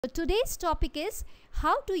So today's topic is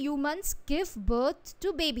how do humans give birth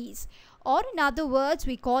to babies, or in other words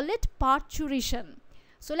we call it parturition.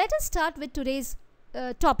 So let us start with today's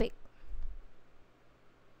topic.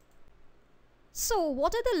 So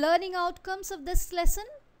what are the learning outcomes of this lesson?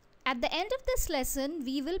 At the end of this lesson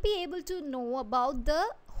we will be able to know about the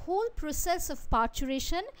whole process of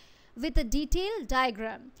parturition with a detailed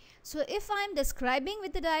diagram. So if I am describing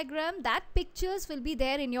with the diagram, that pictures will be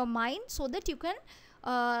there in your mind so that you can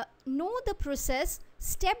know the process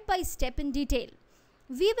step by step in detail.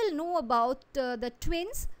 We will know about the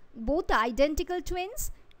twins, both the identical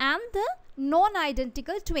twins and the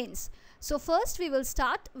non-identical twins. So first we will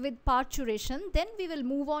start with parturition, then we will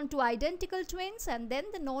move on to identical twins and then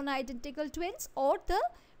the non-identical twins or the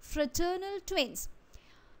fraternal twins.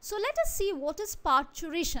 So let us see what is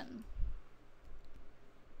parturition.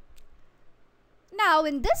 Now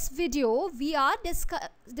in this video we are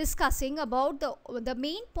discussing about the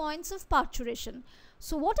main points of parturition.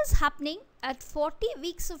 So what is happening at 40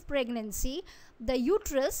 weeks of pregnancy? The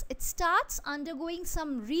uterus, it starts undergoing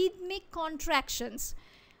some rhythmic contractions,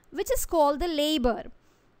 which is called the labor,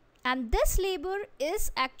 and this labor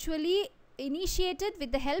is actually initiated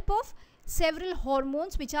with the help of several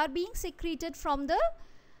hormones which are being secreted from the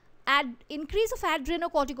increase of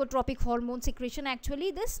adrenocorticotropic hormone secretion.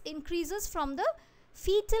 Actually this increases from the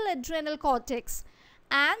fetal adrenal cortex,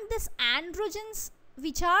 and this androgens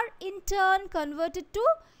which are in turn converted to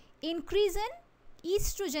increase in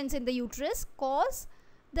estrogens in the uterus cause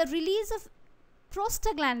the release of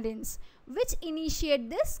prostaglandins which initiate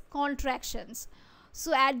this contractions.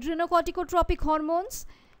 So adrenocorticotropic hormones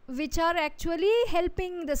which are actually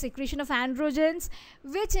helping the secretion of androgens,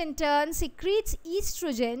 which in turn secretes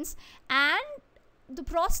estrogens, and the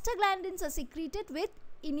prostaglandins are secreted with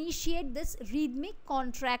initiate this rhythmic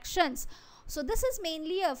contractions. So this is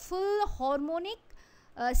mainly a full hormonic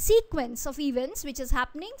sequence of events which is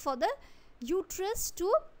happening for the uterus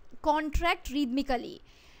to contract rhythmically.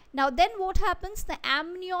 Now then what happens? The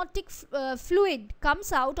amniotic fluid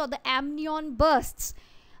comes out, or the amnion bursts.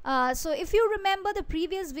 So if you remember the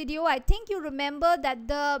previous video, I think you remember that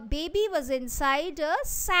the baby was inside a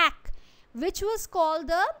sac which was called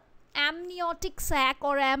the amniotic sac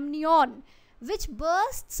or amnion, which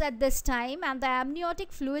bursts at this time and the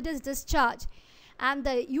amniotic fluid is discharged, and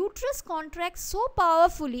the uterus contracts so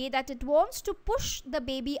powerfully that it wants to push the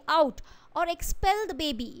baby out or expel the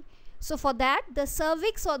baby. So for that the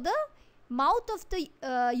cervix or the mouth of the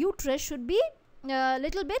uterus should be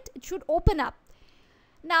little bit, it should open up.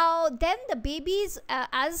 Now then the baby's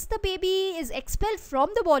as the baby is expelled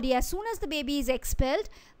from the body, as soon as the baby is expelled,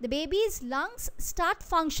 the baby's lungs start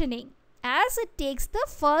functioning as it takes the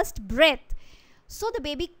first breath. So the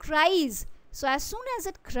baby cries. So as soon as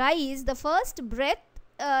it cries, the first breath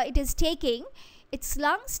it is taking, its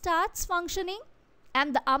lung starts functioning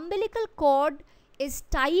and the umbilical cord is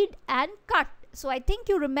tied and cut. So I think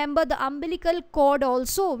you remember the umbilical cord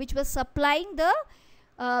also, which was supplying the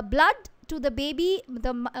blood to the baby.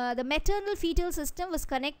 The maternal fetal system was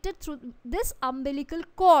connected through this umbilical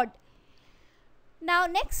cord. Now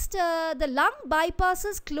next the lung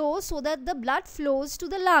bypasses close so that the blood flows to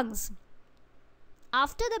the lungs.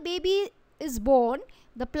 After the baby is born,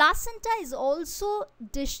 the placenta is also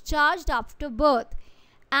discharged after birth,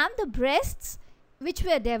 and the breasts which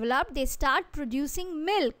were developed, they start producing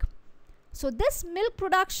milk. So this milk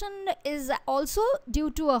production is also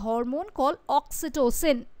due to a hormone called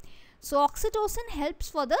oxytocin. So oxytocin helps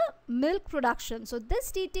for the milk production. So this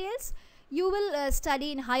details you will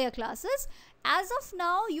study in higher classes. As of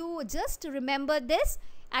now, you just remember this.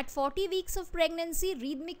 At 40 weeks of pregnancy,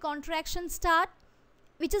 rhythmic contractions start,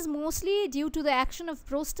 which is mostly due to the action of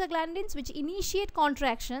prostaglandins which initiate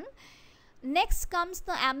contraction. Next comes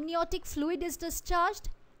the amniotic fluid is discharged,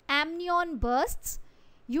 amnion bursts,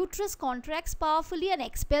 uterus contracts powerfully and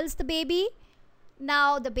expels the baby.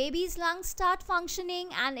 Now the baby's lungs start functioning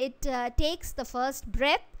and it takes the first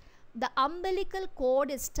breath. The umbilical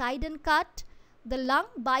cord is tied and cut. The lung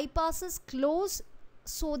bypasses close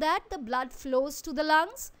so that the blood flows to the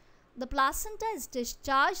lungs. The placenta is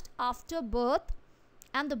discharged after birth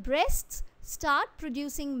and the breasts start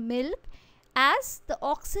producing milk as the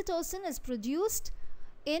oxytocin is produced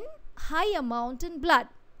in high amount in blood.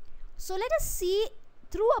 So let us see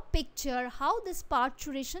through a picture how this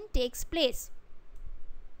parturition takes place.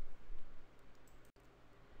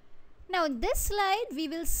 Now in this slide we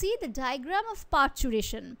will see the diagram of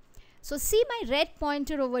parturition. So see my red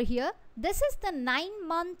pointer over here. This is the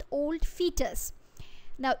 9-month-old fetus.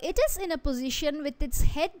 Now it is in a position with its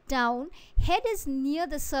head down. Head is near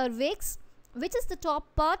the cervix which is the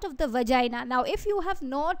top part of the vagina. Now, if you have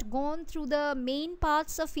not gone through the main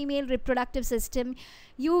parts of female reproductive system,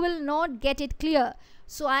 you will not get it clear.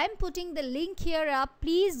 So I am putting the link here up.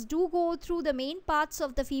 Please do go through the main parts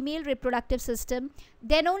of the female reproductive system.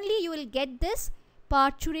 Then only you will get this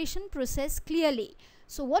parturition process clearly.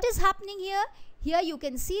 So what is happening here? Here you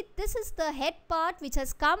can see this is the head part which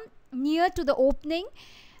has come near to the opening,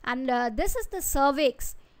 and this is the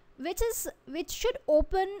cervix, which should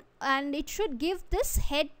open, and it should give this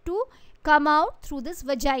head to come out through this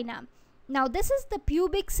vagina. Now this is the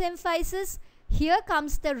pubic symphysis. Here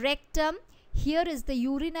comes the rectum. Here is the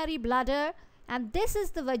urinary bladder, and this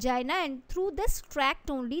is the vagina, and through this tract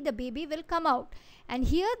only the baby will come out. And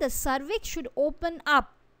here the cervix should open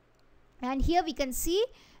up, and here we can see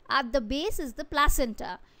at the base is the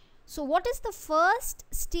placenta. So what is the first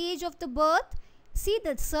stage of the birth? See,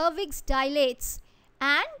 the cervix dilates,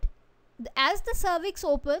 and as the cervix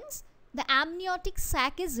opens, the amniotic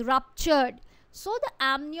sac is ruptured. So the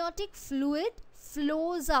amniotic fluid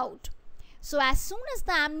flows out. So as soon as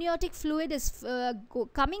the amniotic fluid is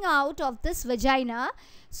coming out of this vagina,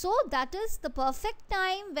 so that is the perfect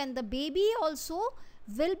time when the baby also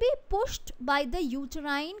will be pushed by the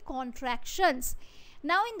uterine contractions.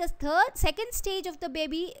 Now in the second stage of the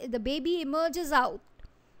baby emerges out,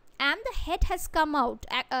 and the head has come out.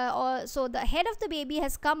 So the head of the baby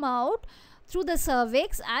has come out through the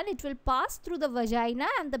cervix, and it will pass through the vagina,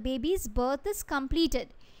 and the baby's birth is completed.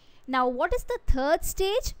 Now what is the third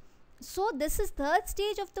stage? So this is third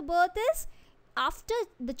stage of the birth is after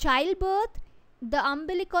the childbirth, the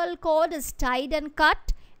umbilical cord is tied and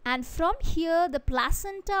cut, and from here the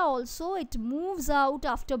placenta also, it moves out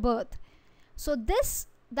after birth. So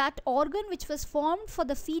that organ which was formed for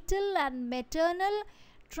the fetal and maternal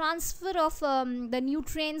transfer of the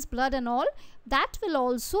nutrients, blood and all, that will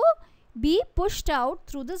also be pushed out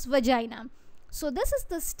through this vagina. So this is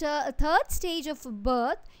the third stage of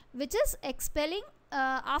birth, which is expelling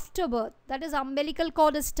after birth. That is, umbilical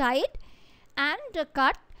cord is tied and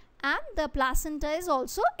cut, and the placenta is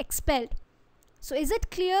also expelled. So is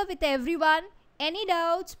it clear with everyone? Any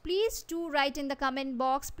doubts, please do write in the comment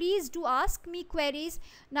box. Please do ask me queries.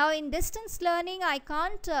 Now in distance learning, I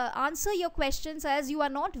can't answer your questions as you are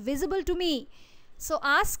not visible to me. So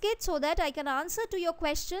ask it so that I can answer to your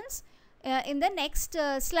questions in the next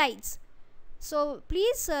slides. So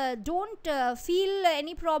please don't feel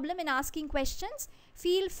any problem in asking questions.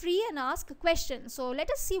 Feel free and ask questions. So let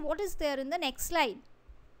us see what is there in the next slide.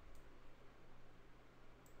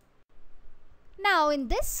 Now in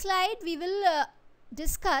this slide we will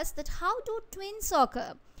discuss that how do twins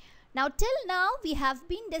occur. Now till now we have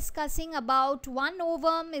been discussing about one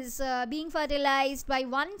ovum is being fertilized by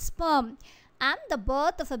one sperm, and the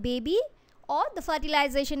birth of a baby, or the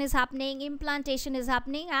fertilization is happening, implantation is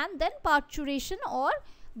happening, and then parturition or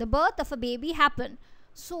the birth of a baby happen.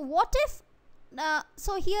 So what if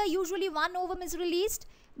so here usually one ovum is released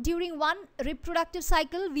during one reproductive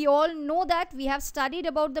cycle. We all know that, we have studied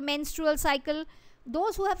about the menstrual cycle.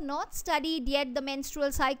 Those who have not studied yet the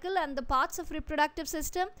menstrual cycle and the parts of reproductive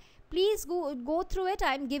system, please go through it.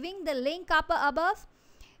 I am giving the link up above.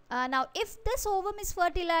 Now if this ovum is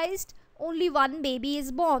fertilized, only one baby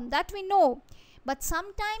is born, that we know. But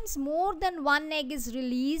sometimes more than one egg is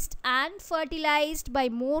released and fertilized by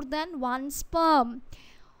more than one sperm.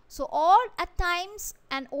 So all at times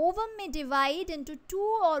an ovum may divide into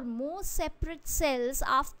two or more separate cells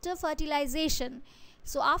after fertilization.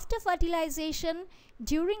 So after fertilization,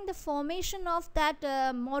 during the formation of that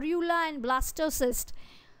morula and blastocyst,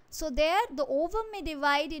 so there the ovum may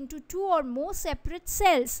divide into two or more separate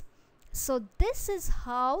cells. So this is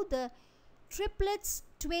how the triplets,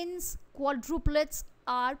 twins, quadruplets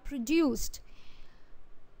are produced.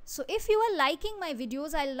 So if you are liking my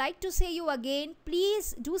videos, I'd like to say you again,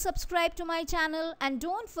 please do subscribe to my channel, and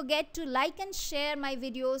don't forget to like and share my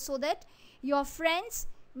videos so that your friends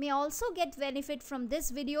may also get benefit from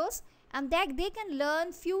these videos, and that they can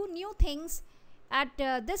learn few new things at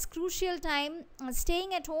this crucial time,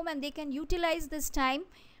 staying at home, and they can utilize this time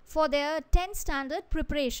for their 10th standard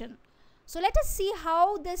preparation. So let us see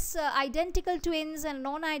how this identical twins and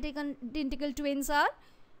non-identical twins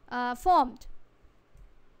are formed.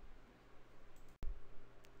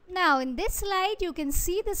 Now in this slide you can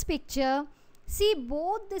see this picture. See,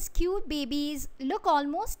 both these cute babies look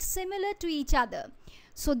almost similar to each other.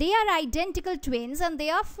 So they are identical twins, and they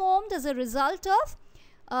are formed as a result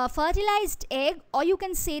of fertilized egg, or you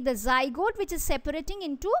can say the zygote, which is separating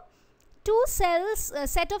into two cells,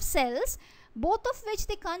 set of cells, both of which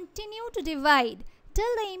they continue to divide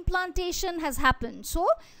till the implantation has happened. So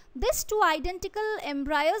these two identical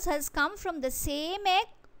embryos has come from the same egg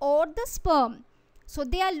or the sperm. So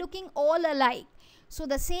they are looking all alike. So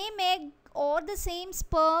the same egg or the same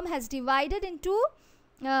sperm has divided into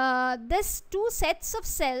this two sets of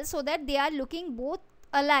cells so that they are looking both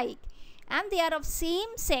alike, and they are of same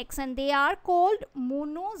sex, and they are called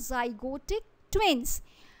monozygotic twins.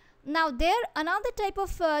 Now there another type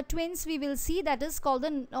of twins we will see, that is called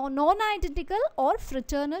the non-identical or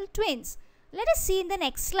fraternal twins. Let us see in the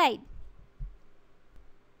next slide.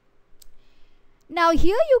 Now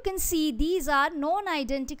here you can see these are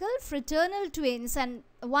non-identical fraternal twins, and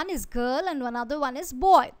one is girl and another one is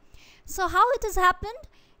boy. So how it has happened?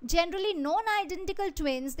 Generally non-identical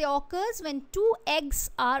twins, they occurs when two eggs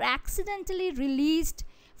are accidentally released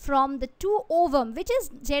from the two ovum, which is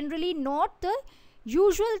generally not the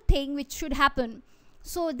usual thing which should happen.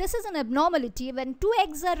 So this is an abnormality when two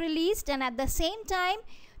eggs are released and at the same time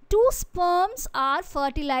two sperms are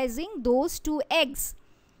fertilizing those two eggs.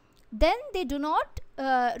 Then they do not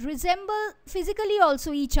resemble physically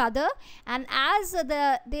also each other, and as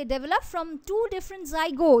they develop from two different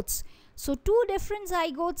zygotes. So two different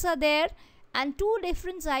zygotes are there, and two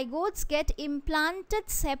different zygotes get implanted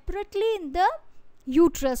separately in the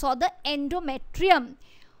uterus or the endometrium.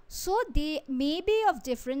 So they may be of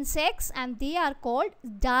different sex, and they are called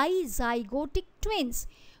dizygotic twins.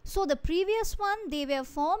 So the previous one, they were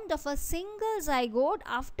formed of a single zygote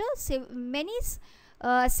after many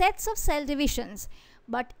sets of cell divisions,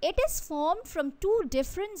 but it is formed from two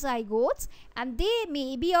different zygotes, and they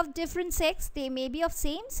may be of different sex, they may be of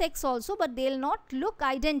same sex also, but they will not look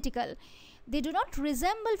identical. They do not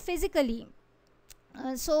resemble physically.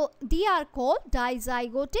 So they are called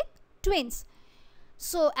dizygotic twins.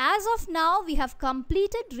 So as of now we have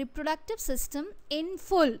completed reproductive system in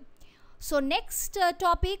full. So next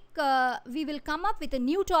topic we will come up with a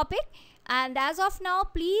new topic, and as of now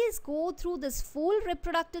please go through this full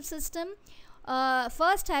reproductive system.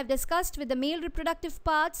 First I have discussed with the male reproductive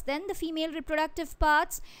parts, then the female reproductive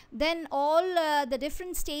parts, then all the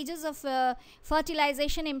different stages of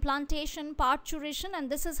fertilization, implantation, parturition,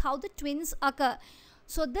 and this is how the twins occur.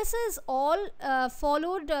 So this is all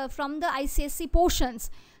followed from the ICSE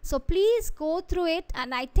portions. So please go through it,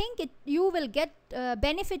 and I think you will get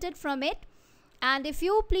benefited from it. And if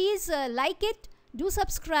you please like it, do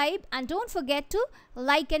subscribe, and don't forget to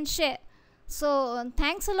like and share. So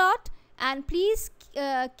thanks a lot, and please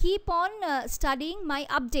keep on studying my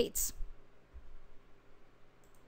updates.